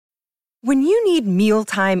When you need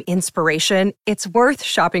mealtime inspiration, it's worth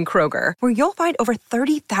shopping Kroger, where you'll find over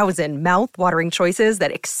 30,000 mouth-watering choices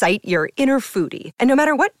that excite your inner foodie. And no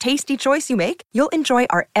matter what tasty choice you make, you'll enjoy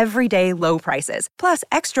our everyday low prices, plus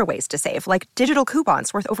extra ways to save, like digital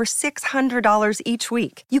coupons worth over $600 each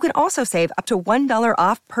week. You can also save up to $1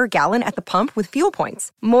 off per gallon at the pump with fuel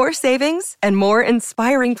points. More savings and more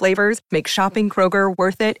inspiring flavors make shopping Kroger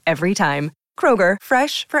worth it every time. Kroger,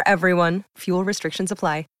 fresh for everyone. Fuel restrictions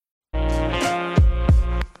apply.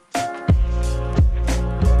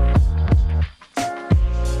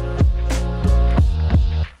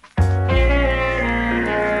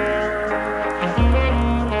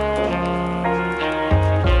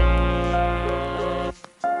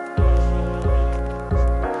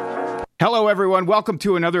 Hello, everyone. Welcome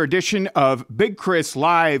to another edition of Big Chris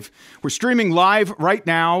Live. We're streaming live right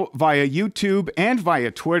now via YouTube and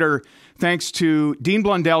via Twitter. Thanks to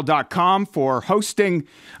DeanBlundell.com for hosting.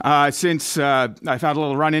 Since I've had a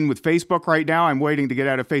little run-in with Facebook right now, I'm waiting to get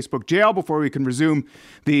out of Facebook jail before we can resume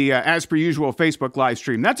the, as per usual, Facebook live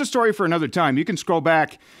stream. That's a story for another time. You can scroll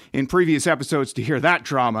back in previous episodes to hear that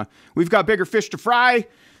drama. We've got bigger fish to fry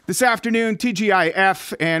this afternoon,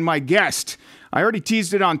 TGIF, and my guest. I already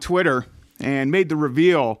teased it on Twitter and made the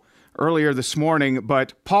reveal earlier this morning,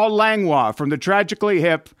 but Paul Langlois from the Tragically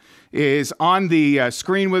Hip is on the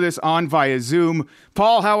screen with us on via Zoom.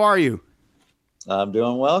 Paul, how are you? I'm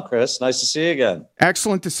doing well, Chris. Nice to see you again.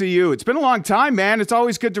 Excellent to see you. It's been a long time, man. It's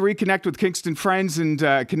always good to reconnect with Kingston friends and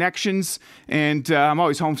connections, and I'm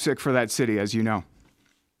always homesick for that city, as you know.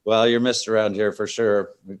 Well, you're missed around here for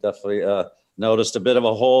sure. We definitely noticed a bit of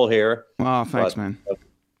a hole here. Well, thanks, man.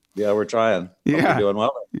 Yeah, we're trying. Yeah. We're doing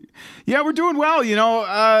well. Yeah, we're doing well. You know,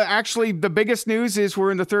 actually, the biggest news is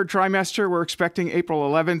we're in the third trimester. We're expecting April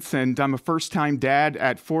 11th, and I'm a first-time dad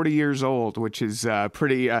at 40 years old, which is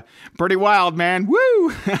pretty wild, man.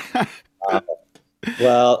 Woo!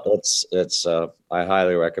 Well, it's I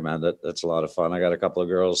highly recommend it. It's a lot of fun. I got a couple of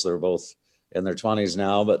girls. They're both in their 20s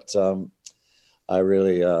now, but I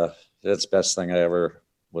really it's the best thing I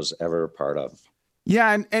was ever part of.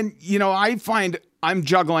 Yeah, and you know, I find I'm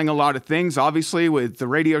juggling a lot of things, obviously, with the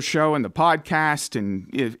radio show and the podcast. And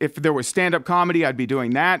if there was stand-up comedy, I'd be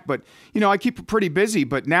doing that. But, you know, I keep it pretty busy.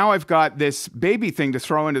 But now I've got this baby thing to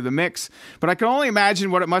throw into the mix. But I can only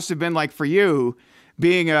imagine what it must have been like for you,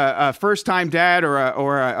 being a first-time dad or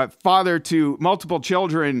a father to multiple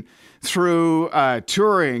children through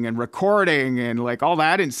touring and recording and, like, all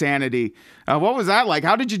that insanity. What was that like?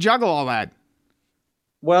 How did you juggle all that?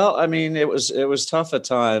 Well, I mean, it was tough at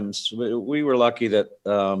times. We were lucky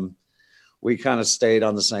that we kind of stayed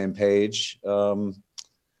on the same page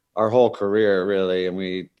our whole career, really, and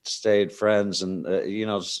we stayed friends. And you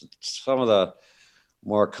know, some of the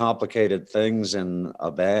more complicated things in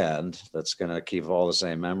a band that's going to keep all the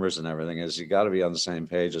same members and everything is you got to be on the same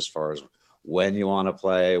page as far as when you want to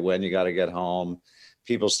play, when you got to get home.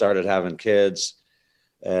 People started having kids.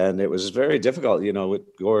 And it was very difficult, you know.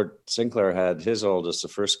 Gord Sinclair had his oldest, the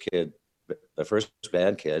first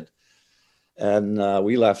band kid, and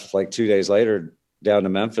we left like 2 days later down to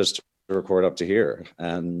Memphis to record up to here,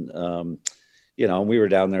 and you know, we were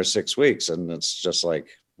down there 6 weeks, and it's just like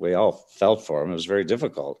we all felt for him. It was very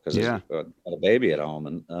difficult because he had a baby at home,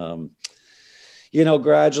 and you know,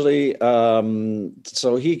 gradually,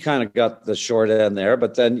 so he kind of got the short end there,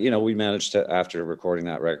 but then you know, we managed to, after recording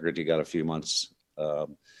that record, he got a few months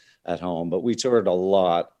at home, but we toured a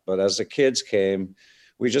lot. But as the kids came,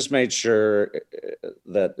 we just made sure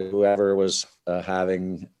that whoever was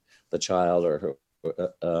having the child or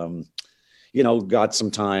you know, got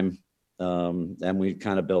some time, and we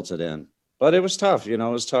kind of built it in. But it was tough, you know.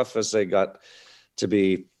 It was tough as they got to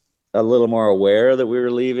be a little more aware that we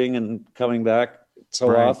were leaving and coming back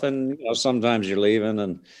so often. You know, sometimes you're leaving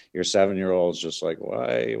and your 7-year-old's just like,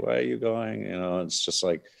 why are you going? You know, it's just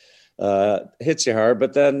like hits you hard.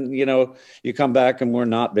 But then, you know, you come back and we're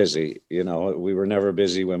not busy. You know, we were never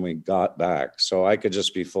busy when we got back. So I could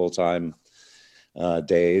just be full-time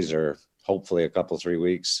days, or hopefully a couple, 3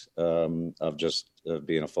 weeks of just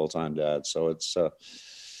being a full-time dad. So it's,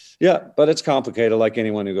 yeah, but it's complicated like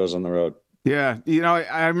anyone who goes on the road. Yeah. You know,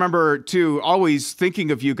 I remember, too, always thinking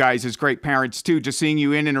of you guys as great parents, too, just seeing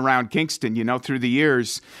you in and around Kingston, you know, through the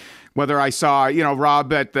years. Whether I saw, you know,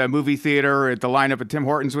 Rob at the movie theater, at the lineup at Tim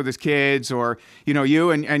Hortons with his kids, or, you know,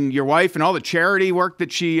 you and your wife and all the charity work that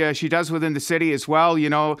she does within the city as well. You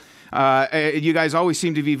know, you guys always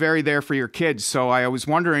seem to be very there for your kids. So I was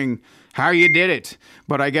wondering how you did it.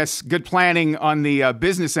 But I guess good planning on the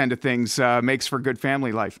business end of things makes for good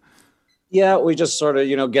family life. Yeah, we just sort of,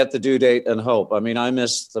 you know, get the due date and hope. I mean, I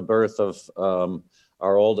missed the birth of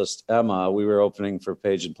our oldest, Emma, we were opening for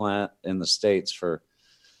Page and Plant in the States for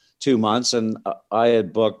 2 months. And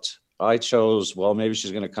I chose, well, maybe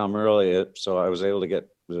she's going to come early. So I was able to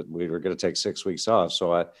we were going to take 6 weeks off.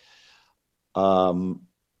 So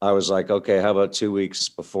I was like, okay, how about 2 weeks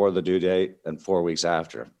before the due date and 4 weeks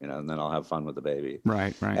after, and then I'll have fun with the baby.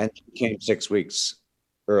 Right. And she came 6 weeks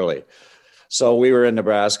early. So we were in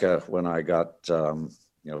Nebraska when I got,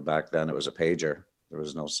 back then it was a pager. There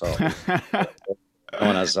was no cell. No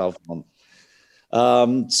one has cell phone.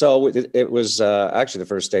 So it was actually the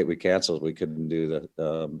first date we canceled. We couldn't do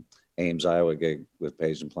the Ames, Iowa gig with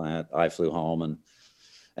Page and Plant. I flew home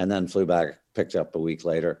and then flew back, picked up a week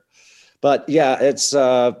later. But yeah, it's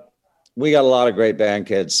we got a lot of great band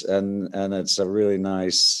kids, and it's a really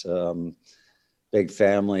nice big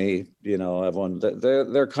family. Everyone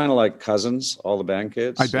they're kind of like cousins, all the band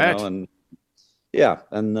kids. I bet. And yeah,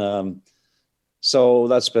 and so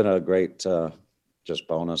that's been a great just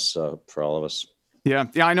bonus for all of us. Yeah.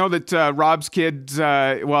 I know that Rob's kids.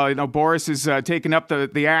 Boris is taking up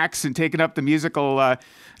the axe and taking up the musical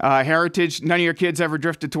heritage. None of your kids ever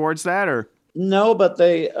drifted towards that, or? No, but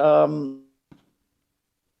they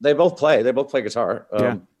both play. They both play guitar,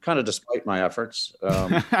 kind of despite my efforts.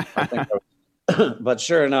 I think but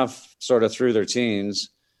sure enough, sort of through their teens,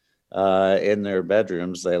 in their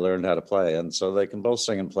bedrooms, they learned how to play, and so they can both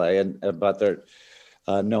sing and play. But they're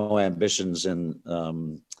no ambitions in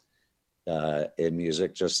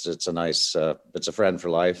music. Just it's a friend for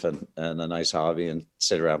life and a nice hobby, and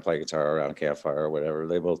sit around, play guitar around a campfire or whatever.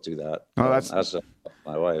 They both do that. Oh, that's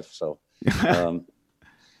my wife. So.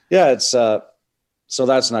 It's so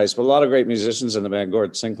that's nice, but a lot of great musicians in the band.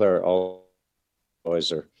 Gord Sinclair, all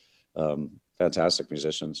boys are fantastic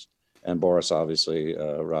musicians, and Boris, obviously,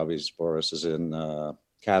 Boris is in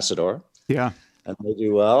Cassador, and they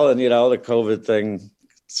do well. And the COVID thing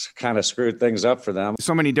kind of screwed things up for them.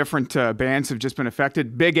 So many different bands have just been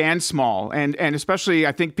affected, big and small, and especially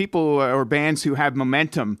I think people or bands who have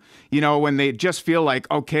momentum, when they just feel like,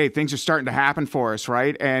 okay, things are starting to happen for us,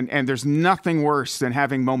 right? And there's nothing worse than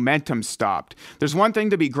having momentum stopped. There's one thing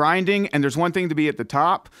to be grinding and there's one thing to be at the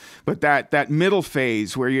top, but that middle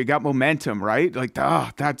phase where you got momentum, right? Like,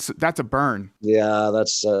 that's a burn. Yeah,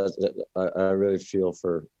 that's I really feel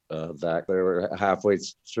for that. They were halfway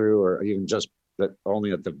through, or even just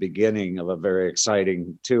only at the beginning of a very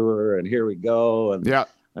exciting tour, and here we go, and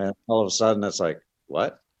all of a sudden it's like,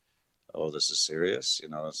 what? Oh, this is serious.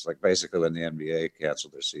 It's like basically when the NBA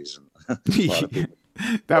canceled their season. A lot of people,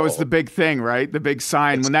 that was the big thing, right? The big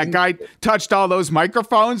sign when that guy touched all those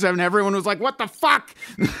microphones, and everyone was like, what the fuck?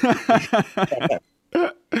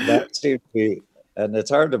 That seemed to be, and it's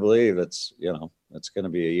hard to believe it's going to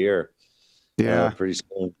be a year. Pretty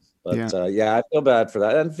soon. But I feel bad for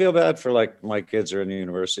that, and feel bad for like my kids are in the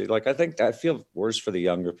university. Like I think I feel worse for the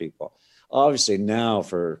younger people. Obviously now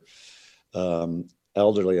for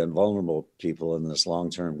elderly and vulnerable people in this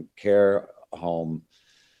long-term care home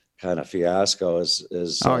kind of fiasco is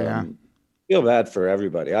feel bad for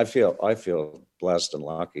everybody. I feel blessed and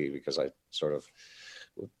lucky because I sort of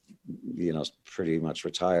pretty much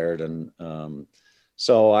retired, and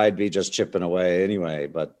so I'd be just chipping away anyway.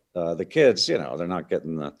 But the kids, they're not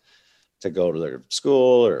getting to go to their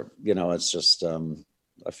school, or it's just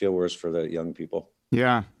I feel worse for the young people.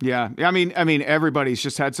 Yeah. I mean, everybody's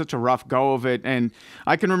just had such a rough go of it, and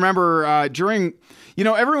I can remember during,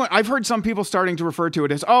 everyone. I've heard some people starting to refer to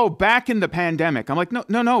it as, back in the pandemic. I'm like,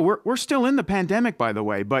 no, we're still in the pandemic, by the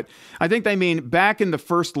way. But I think they mean back in the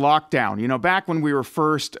first lockdown. Back when we were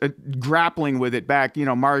first grappling with it, back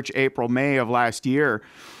March, April, May of last year.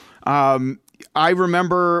 I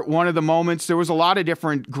remember one of the moments, there was a lot of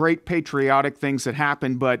different great patriotic things that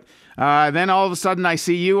happened, but then all of a sudden I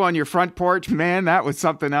see you on your front porch. Man, that was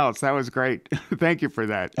something else. That was great. Thank you for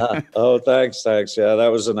that. Thanks. Yeah,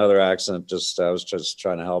 that was another accident. I was just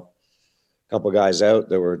trying to help a couple of guys out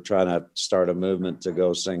that were trying to start a movement to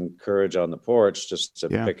go sing Courage on the Porch, just to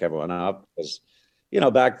pick everyone up. Because,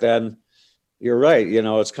 back then, you're right.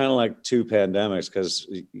 It's kind of like two pandemics, because,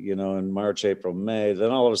 in March, April, May,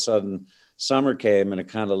 then all of a sudden summer came and it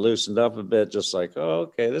kind of loosened up a bit, just like,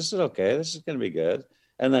 this is okay. This is going to be good.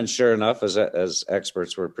 And then sure enough, as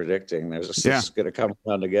experts were predicting, this is going to come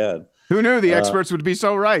around again. Who knew the experts would be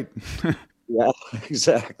so right? Yeah,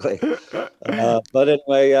 exactly. But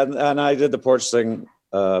anyway, and I did the porch thing,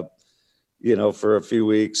 for a few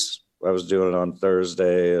weeks. I was doing it on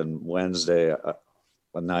Thursday and Wednesday.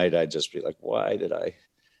 One night I'd just be like, why did I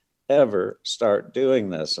ever start doing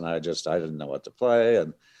this? And I didn't know what to play.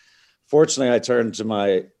 And fortunately, I turned to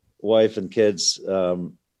my wife and kids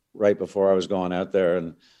right before I was going out there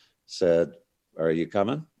and said, are you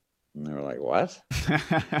coming? And they were like, what?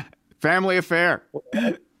 Family affair.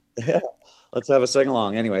 Yeah, let's have a sing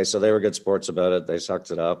along. Anyway, so they were good sports about it. They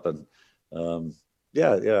sucked it up, and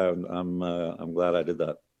yeah, I'm glad I did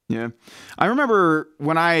that. Yeah, I remember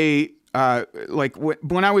when I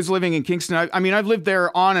when I was living in Kingston. I mean, I've lived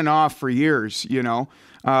there on and off for years, you know.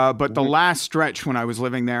 But the last stretch when I was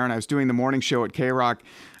living there and I was doing the morning show at K-Rock,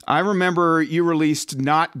 I remember you released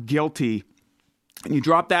 "Not Guilty." And you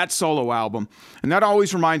dropped that solo album. And that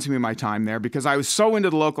always reminds me of my time there because I was so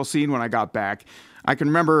into the local scene when I got back. I can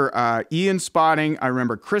remember Ian Spotting. I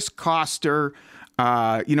remember Chris Coster.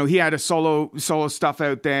 You know, he had a solo stuff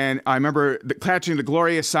out then. I remember catching the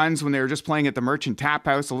Glorious Sons when they were just playing at the Merchant Tap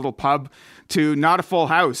House, a little pub, to Not a Full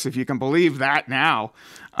House, if you can believe that now.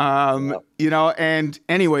 You know, and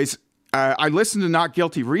anyways, I listened to Not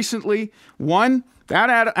Guilty recently.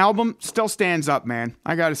 That album still stands up, man.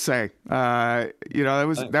 I got to say, you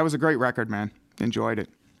know, that was a great record, man. Enjoyed it.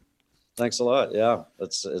 Thanks a lot. Yeah,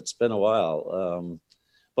 it's been a while,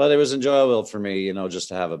 but it was enjoyable for me, you know, just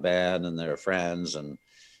to have a band and their friends, and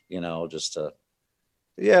you know, just to,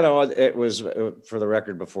 you know, it was for the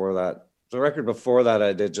record before that. The record before that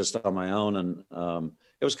I did just on my own, and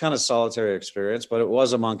it was kind of solitary experience, but it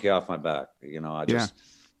was a monkey off my back. You know, I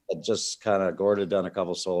just kind of Gord had done a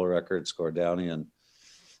couple solo records, Gord Downey, and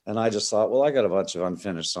I just thought, well, I got a bunch of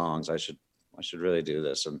unfinished songs. I should really do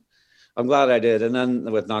this. And I'm glad I did. And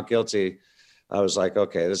then with Not Guilty, I was like,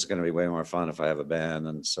 okay, this is going to be way more fun if I have a band.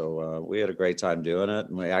 And so we had a great time doing it.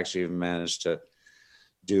 And we actually even managed to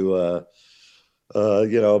do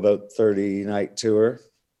you know, about 30-night tour.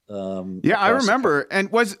 Yeah, I remember.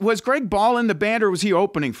 And was Greg Ball in the band, or was he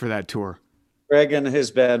opening for that tour? Greg and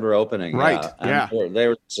his band were opening. Right. Yeah. They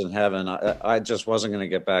were just in heaven. I just wasn't going to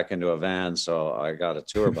get back into a van. So I got a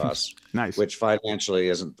tour bus, nice, which financially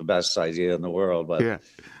isn't the best idea in the world, but yeah.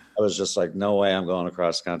 I was just like, no way I'm going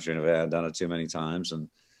across country in a van. Done it too many times and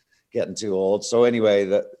getting too old. So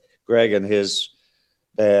anyway, Greg and his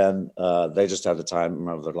band, they just had the time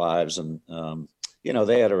of their lives. And, you know,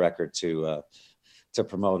 they had a record to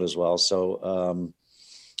promote as well. So,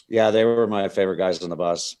 yeah, they were my favorite guys on the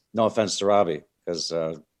bus. No offense to Robbie, because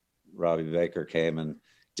Robbie Baker came and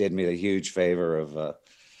did me the huge favor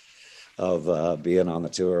of being on the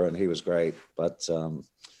tour, and he was great. But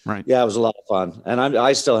right, yeah, it was a lot of fun, and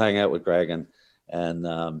I still hang out with Greg and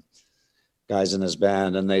guys in his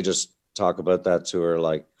band, and they just talk about that tour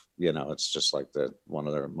like, you know, it's just like one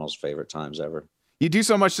of their most favorite times ever. You do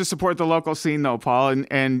so much to support the local scene, though, Paul.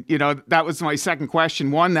 And you know, that was my second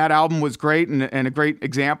question. One, that album was great and a great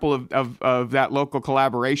example of that local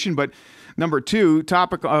collaboration. But number two,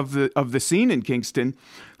 topic of the scene in Kingston,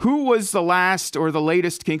 who was the last or the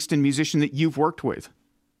latest Kingston musician that you've worked with?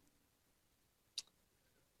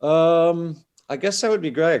 I guess that would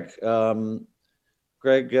be Greg.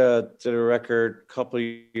 Greg did a record a couple of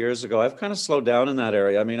years ago. I've kind of slowed down in that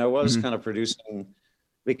area. I mean, I was kind of producing.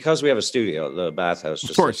 Because we have a studio, the Bathhouse,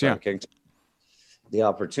 just of course, yeah. Kingston, the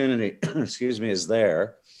opportunity, excuse me, is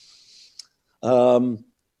there.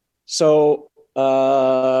 So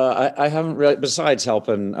I haven't really, besides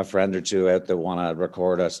helping a friend or two out that want to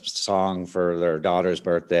record a song for their daughter's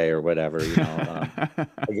birthday or whatever, you know,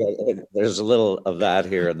 there's a little of that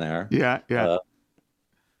here and there. Yeah, yeah.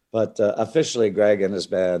 But officially, Greg and his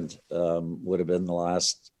band would have been the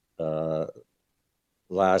last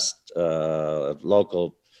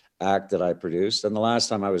local act that I produced. And the last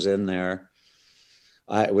time I was in there,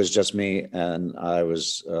 it was just me, and I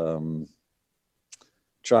was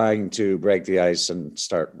trying to break the ice and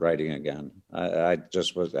start writing again. I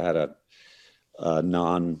just had a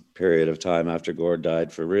non-period of time after Gord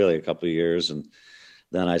died for really a couple of years. And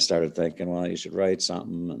then I started thinking, well, you should write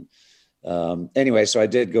something. And anyway, so I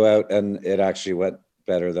did go out, and it actually went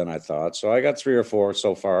better than I thought. So I got 3 or 4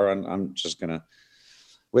 so far, and I'm just going to,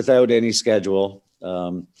 without any schedule,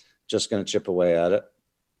 just going to chip away at it.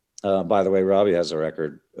 By the way, Robbie has a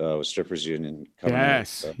record with Strippers Union coming out.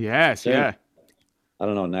 So, yeah. I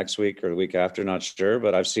don't know, next week or the week after, not sure,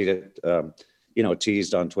 but I've seen it, you know,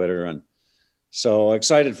 teased on Twitter, and so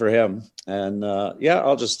excited for him. And yeah,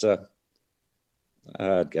 I'll just,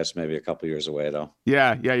 I guess maybe a couple years away though.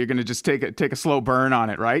 Yeah, you're going to just take a slow burn on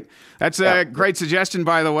it, right? That's a great suggestion,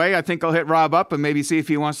 by the way. I think I'll hit Rob up and maybe see if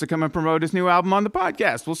he wants to come and promote his new album on the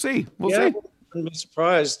podcast. We'll see. We'll see. I'm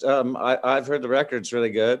surprised. I've heard the record's really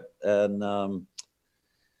good, and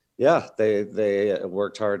yeah, they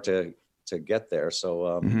worked hard to get there.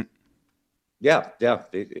 So yeah,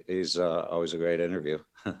 he's always a great interview.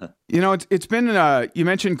 You know, it's been you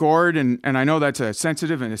mentioned Gord, and I know that's a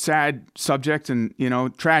sensitive and a sad subject, and you know,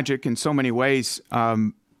 tragic in so many ways.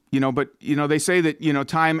 But they say that,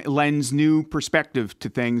 time lends new perspective to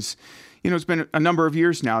things. It's been a number of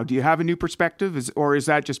years now. Do you have a new perspective, or is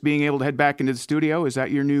that just being able to head back into the studio? Is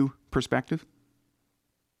that your new perspective?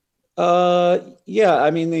 Yeah.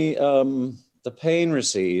 I mean, the pain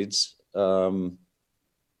recedes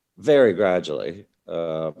very gradually.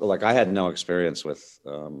 Like I had no experience with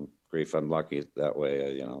grief. I'm lucky that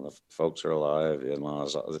way. The folks are alive,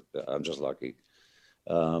 in-laws. I'm just lucky.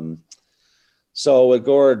 So with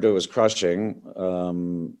Gord, it was crushing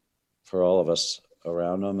for all of us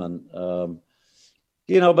around him, and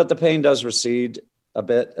but the pain does recede a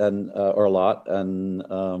bit, and or a lot,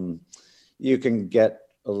 and you can get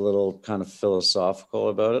a little kind of philosophical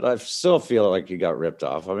about it. I still feel like he got ripped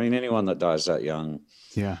off. I mean, anyone that dies that young,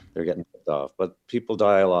 yeah, they're getting ripped off. But people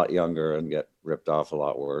die a lot younger and get ripped off a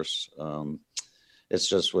lot worse. It's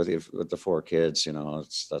just with the 4 kids,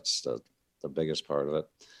 that's the biggest part of it.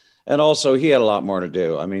 And also, he had a lot more to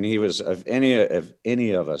do. I mean, he was, if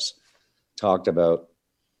any of us talked about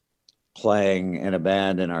playing in a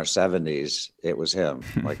band in our 70s, it was him.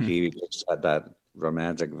 Like he just had that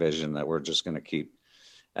romantic vision that we're just going to keep.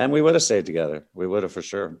 And we would have stayed together. We would have for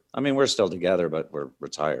sure. I mean, we're still together, but we're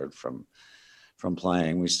retired from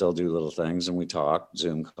playing. We still do little things, and we talk,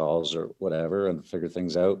 Zoom calls or whatever, and figure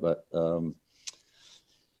things out. But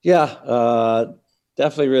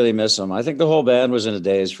definitely really miss him. I think the whole band was in a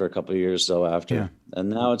daze for a couple of years though after. Yeah. And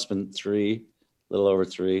now it's been 3, a little over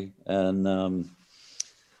 3. And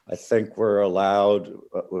I think we're allowed,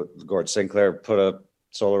 Gord Sinclair put a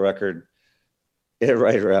solo record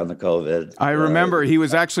right around the COVID. I remember he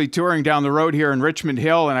was actually touring down the road here in Richmond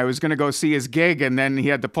Hill, and I was going to go see his gig, and then he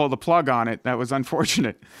had to pull the plug on it. That was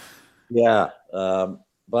unfortunate. Yeah.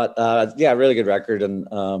 Really good record.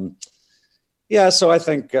 And so I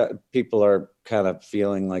think people are kind of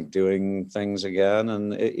feeling like doing things again.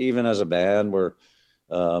 And even as a band, we're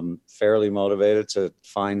fairly motivated to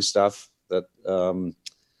find stuff that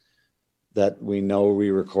we know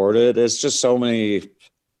we recorded. It's just so many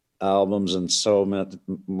albums and so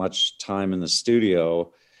much time in the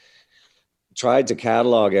studio. Tried to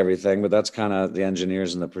catalog everything, but that's kind of the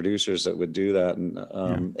engineers and the producers that would do that.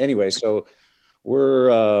 And anyway, so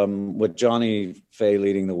we're with Johnny Fay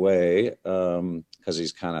leading the way, because he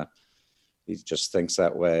just thinks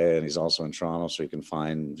that way, and he's also in Toronto, so he can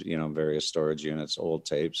find various storage units, old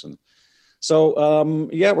tapes, and so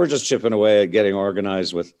we're just chipping away at getting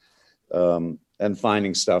organized with and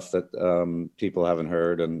finding stuff that people haven't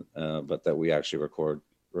heard, and but that we actually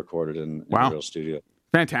recorded in a real studio.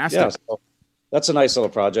 Fantastic. Yeah, so that's a nice little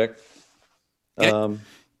project. I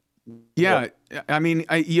mean,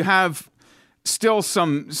 you have still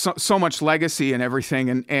so much legacy and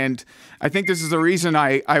everything, and I think this is the reason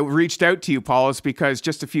I reached out to you, Paul, is because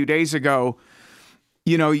just a few days ago,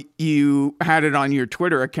 you had it on your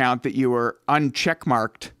Twitter account that you were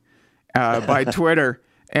uncheckmarked by Twitter.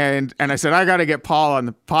 And I said, I got to get Paul on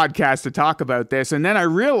the podcast to talk about this. And then I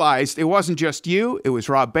realized it wasn't just you. It was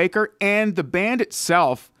Rob Baker, and the band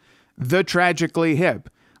itself, The Tragically Hip,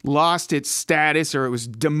 lost its status, or it was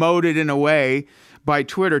demoted in a way by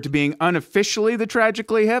Twitter to being unofficially The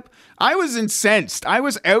Tragically Hip. I was incensed. I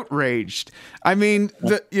was outraged. I mean,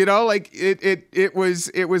 it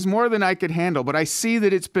was more than I could handle, but I see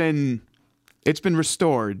that it's been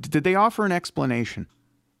restored. Did they offer an explanation?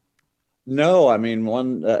 No, I mean,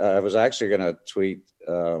 I was actually going to tweet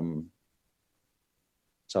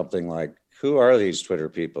something like, who are these Twitter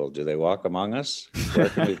people? Do they walk among us? Where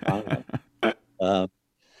can we find them?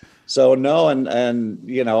 So no, and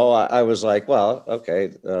I was like, well,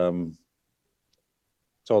 okay. Told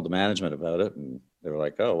the management about it, and they were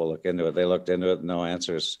like, oh, we'll look into it. They looked into it, no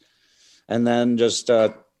answers. And then just,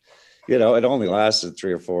 it only lasted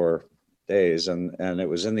 3 or 4 days, and it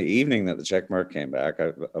was in the evening that the check mark came back.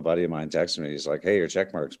 A buddy of mine texted me. He's like, "Hey, your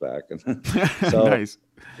check mark's back." And so nice.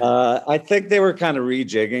 I think they were kind of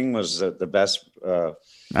rejigging was the best.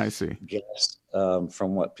 I see. Guess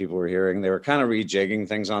from what people were hearing, they were kind of rejigging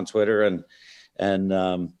things on Twitter,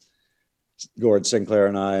 and Gord Sinclair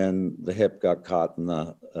and I and the Hip got caught in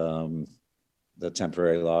the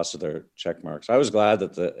temporary loss of their check marks. I was glad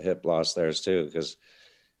that the Hip lost theirs too, because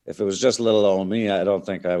if it was just little old me, I don't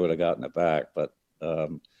think I would have gotten it back. But I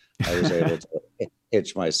was able to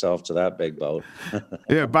hitch myself to that big boat.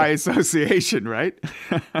 Yeah, by association, right?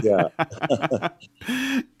 Yeah.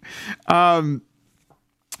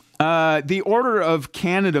 The Order of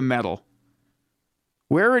Canada medal.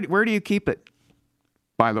 Where do you keep it?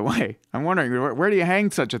 By the way, I'm wondering, where do you hang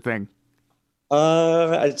such a thing?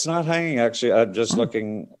 It's not hanging, actually. I'm just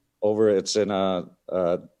looking over. It's in a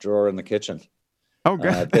drawer in the kitchen. Oh,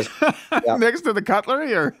 good. Next to the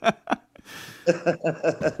cutlery, or?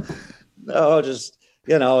 No, just,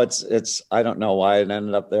 it's, I don't know why it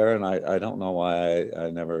ended up there. And I don't know why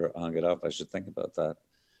I never hung it up. I should think about that.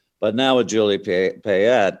 But now with Julie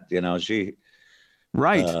Payette, she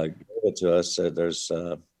Right. gave it to us. There's,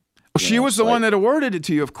 she was the one that awarded it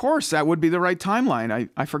to you. Of course, that would be the right timeline.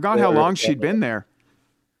 I forgot how long she'd been there.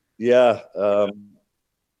 Yeah.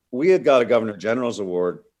 We had got a Governor General's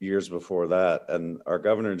Award years before that. And our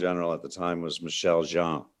Governor General at the time was Michelle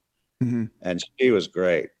Jean. Mm-hmm. And she was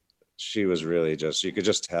great. She was really you could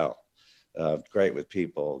just tell, great with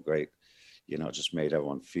people, great, just made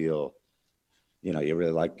everyone feel, you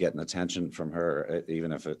really like getting attention from her,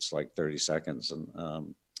 even if it's like 30 seconds.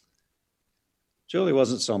 And Julie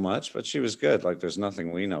wasn't so much, but she was good. Like, there's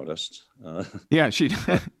nothing we noticed. Yeah, she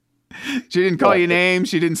didn't call you names.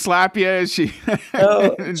 She didn't slap you.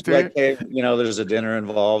 No, there's a dinner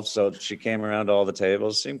involved. So she came around to all the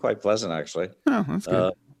tables. Seemed quite pleasant, actually. Oh, that's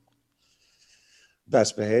good.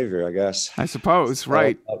 Best behavior, I guess. I suppose,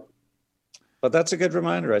 right. But that's a good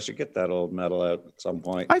reminder. I should get that old medal out at some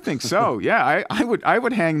point. I think so. Yeah, I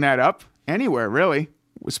would hang that up anywhere, really,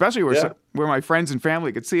 especially where my friends and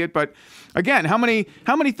family could see it. But again, how many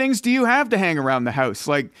things do you have to hang around the house?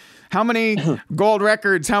 Like, how many gold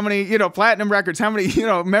records? How many platinum records? How many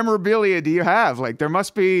memorabilia do you have? Like, there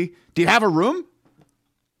must be. Do you have a room?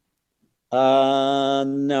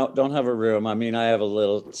 No, don't have a room. I mean, I have a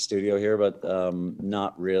little studio here, but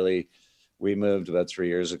not really. We moved about 3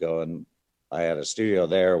 years ago, and I had a studio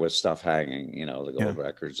there with stuff hanging, the gold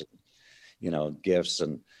records, gifts,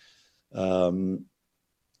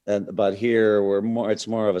 but here it's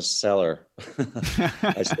more of a cellar.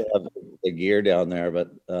 I still have the gear down there,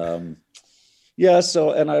 but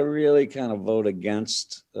so, and I really kind of vote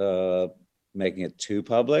against making it too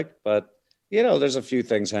public, but there's a few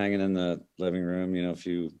things hanging in the living room, a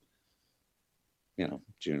few,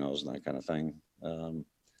 Junos and that kind of thing.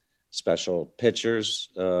 Special pictures,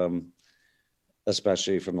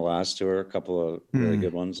 especially from the last tour, a couple of really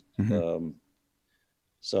good ones. Mm-hmm.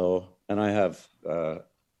 And I have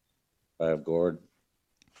Gord,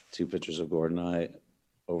 2 pictures of Gord and I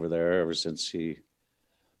over there ever since he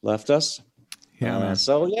left us. Yeah.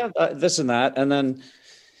 This and that. And then,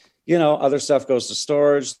 other stuff goes to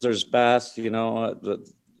storage. There's Bath,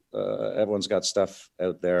 everyone's got stuff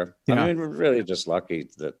out there. Yeah. I mean, we're really just lucky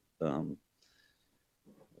that,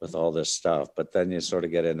 with all this stuff, but then you sort of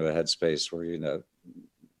get into a headspace where,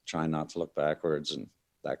 try not to look backwards and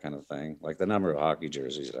that kind of thing. Like, the number of hockey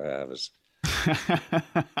jerseys I have is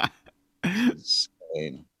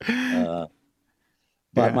insane.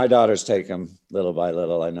 But my daughters take them little by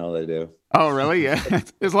little. I know they do. Oh, really? Yeah.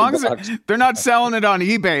 As long as they're not selling it on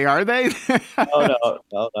eBay, are they?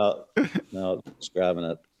 No, just grabbing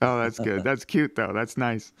it. Oh, that's good. That's cute, though. That's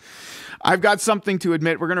nice. I've got something to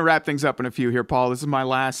admit. We're going to wrap things up in a few here, Paul. This is my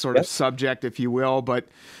last sort of subject, if you will. But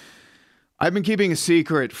I've been keeping a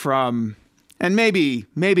secret from, and maybe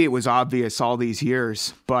it was obvious all these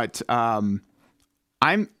years, but I'm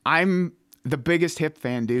the biggest Hip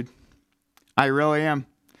fan, dude. I really am.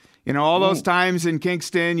 All those times in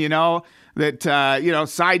Kingston, that,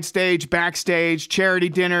 side stage, backstage, charity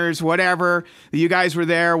dinners, whatever, you guys were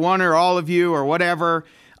there, one or all of you or whatever.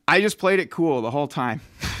 I just played it cool the whole time.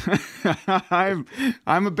 I'm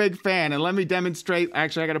a big fan, and let me demonstrate.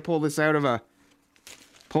 Actually, I got to pull this out of the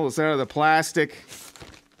plastic.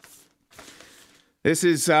 This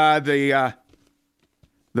is the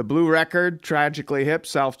blue record, Tragically Hip,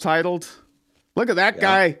 self-titled. Look at that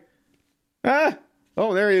guy.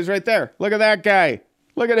 Oh, there he is right there. Look at that guy.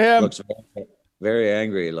 Look at him. Looks very, very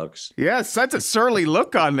angry, he looks. Yes, such a surly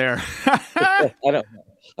look on there. I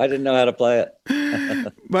didn't know how to play it.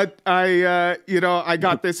 But I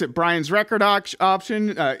got this at Brian's Record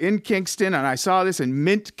Option in Kingston, and I saw this in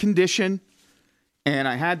mint condition, and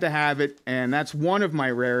I had to have it, and that's one of my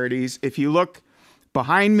rarities. If you look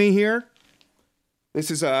behind me here, this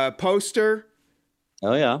is a poster.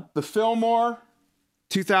 Oh, yeah. The Fillmore,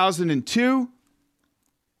 2002.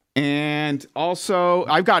 And also,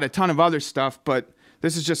 I've got a ton of other stuff, but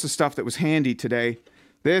this is just the stuff that was handy today.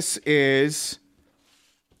 This is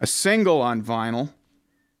a single on vinyl,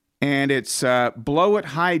 and it's Blow It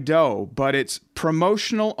High Dough, but it's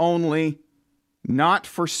promotional only, not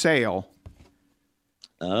for sale.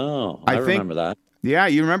 Oh, I remember that. Yeah,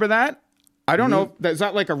 you remember that? I don't know. Is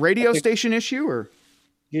that like a radio station issue or?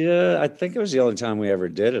 Yeah, I think it was the only time we ever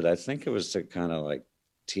did it. I think it was to kind of like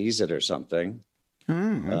tease it or something.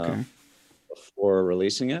 Okay. Before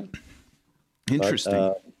releasing it.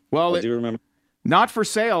 Interesting. Well, I do remember. Not for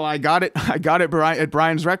sale. I got it at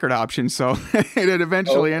Brian's Record Option, so it had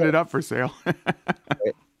eventually ended up for sale.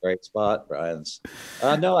 Great. great spot, Brian's.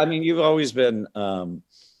 No, I mean, you've always been,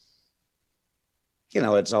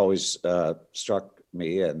 it's always struck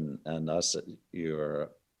me and us that you're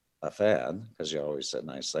a fan because you always said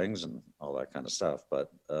nice things and all that kind of stuff.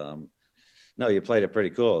 But no, you played it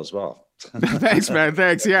pretty cool as well. Thanks, man.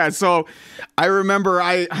 Thanks. Yeah. So I remember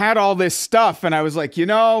I had all this stuff and I was like,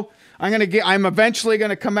 I'm eventually going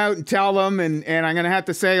to come out and tell them and I'm going to have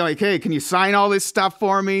to say like, hey, can you sign all this stuff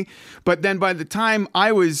for me? But then by the time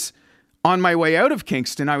I was on my way out of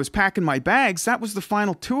Kingston, I was packing my bags. That was the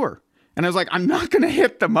final tour. And I was like, I'm not going to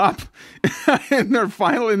hit them up in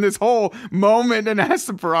this whole moment and ask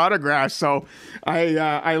them for autographs. So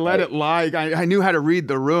I let it lie. I knew how to read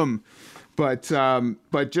the room. But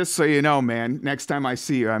just so you know, man, next time I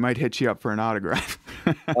see you, I might hit you up for an autograph.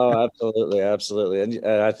 Oh, absolutely. Absolutely. And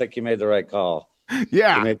I think you made the right call.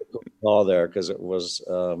 Yeah. You made the call there because it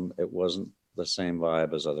wasn't the same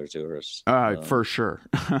vibe as other tours. For sure.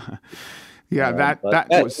 Yeah, that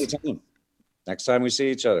was... Next time we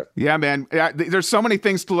see each other. Yeah, man. There's so many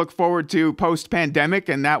things to look forward to post-pandemic,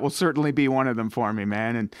 and that will certainly be one of them for me,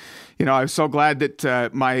 man. And, I was so glad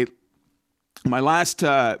that my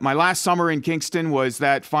last summer in Kingston was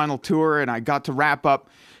that final tour, and I got to wrap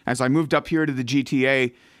up as I moved up here to the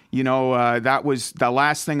GTA. That was the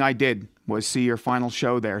last thing I did was see your final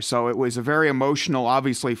show there. So it was a very emotional,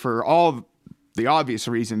 obviously, for all the obvious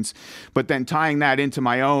reasons, but then tying that into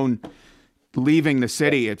my own leaving the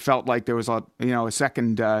city, it felt like there was a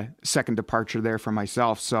second departure there for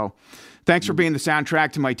myself. So thanks for being the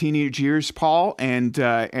soundtrack to my teenage years, Paul, and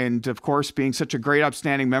of course being such a great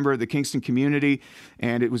upstanding member of the Kingston community.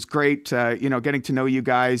 And it was great getting to know you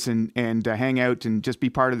guys and hang out and just be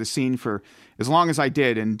part of the scene for as long as I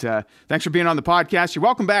did. And thanks for being on the podcast. You're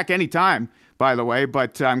welcome back anytime, by the way,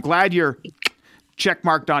 but I'm glad you're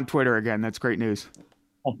checkmarked on Twitter again. That's great news.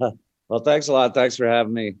 Well, thanks a lot. Thanks for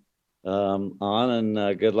having me on,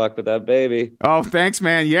 and good luck with that baby. Oh, thanks,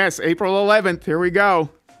 man. Yes, April 11th. Here we go.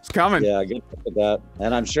 It's coming. Yeah, good luck with that.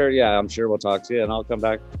 And I'm sure we'll talk to you, and I'll come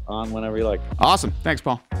back on whenever you like. Awesome. Thanks,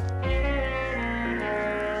 Paul.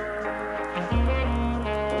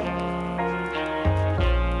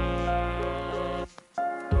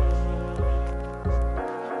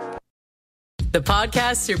 The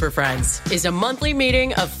Podcast Super Friends is a monthly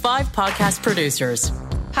meeting of 5 podcast producers.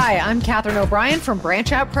 Hi, I'm Catherine O'Brien from Branch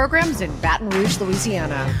Out Programs in Baton Rouge,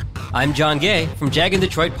 Louisiana. I'm John Gay from Jag and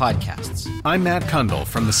Detroit Podcasts. I'm Matt Kundle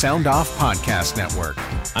from the Sound Off Podcast Network.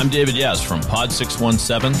 I'm David Yaz from Pod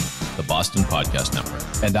 617, the Boston Podcast Network.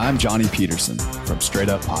 And I'm Johnny Peterson from Straight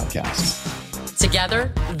Up Podcasts.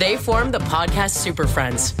 Together, they form the Podcast Super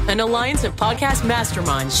Friends, an alliance of podcast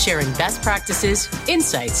masterminds sharing best practices,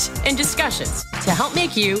 insights, and discussions to help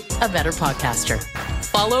make you a better podcaster.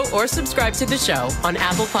 Follow or subscribe to the show on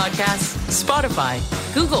Apple Podcasts, Spotify,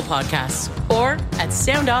 Google Podcasts, or at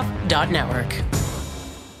soundoff.network.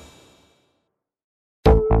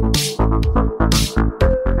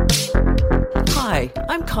 Hi,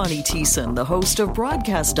 I'm Connie Thiessen, the host of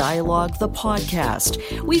Broadcast Dialogue, the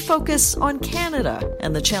podcast. We focus on Canada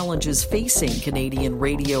and the challenges facing Canadian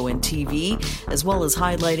radio and TV, as well as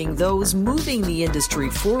highlighting those moving the industry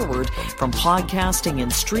forward from podcasting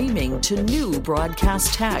and streaming to new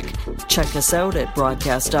broadcast tech. Check us out at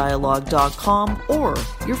broadcastdialogue.com or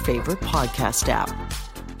your favorite podcast app.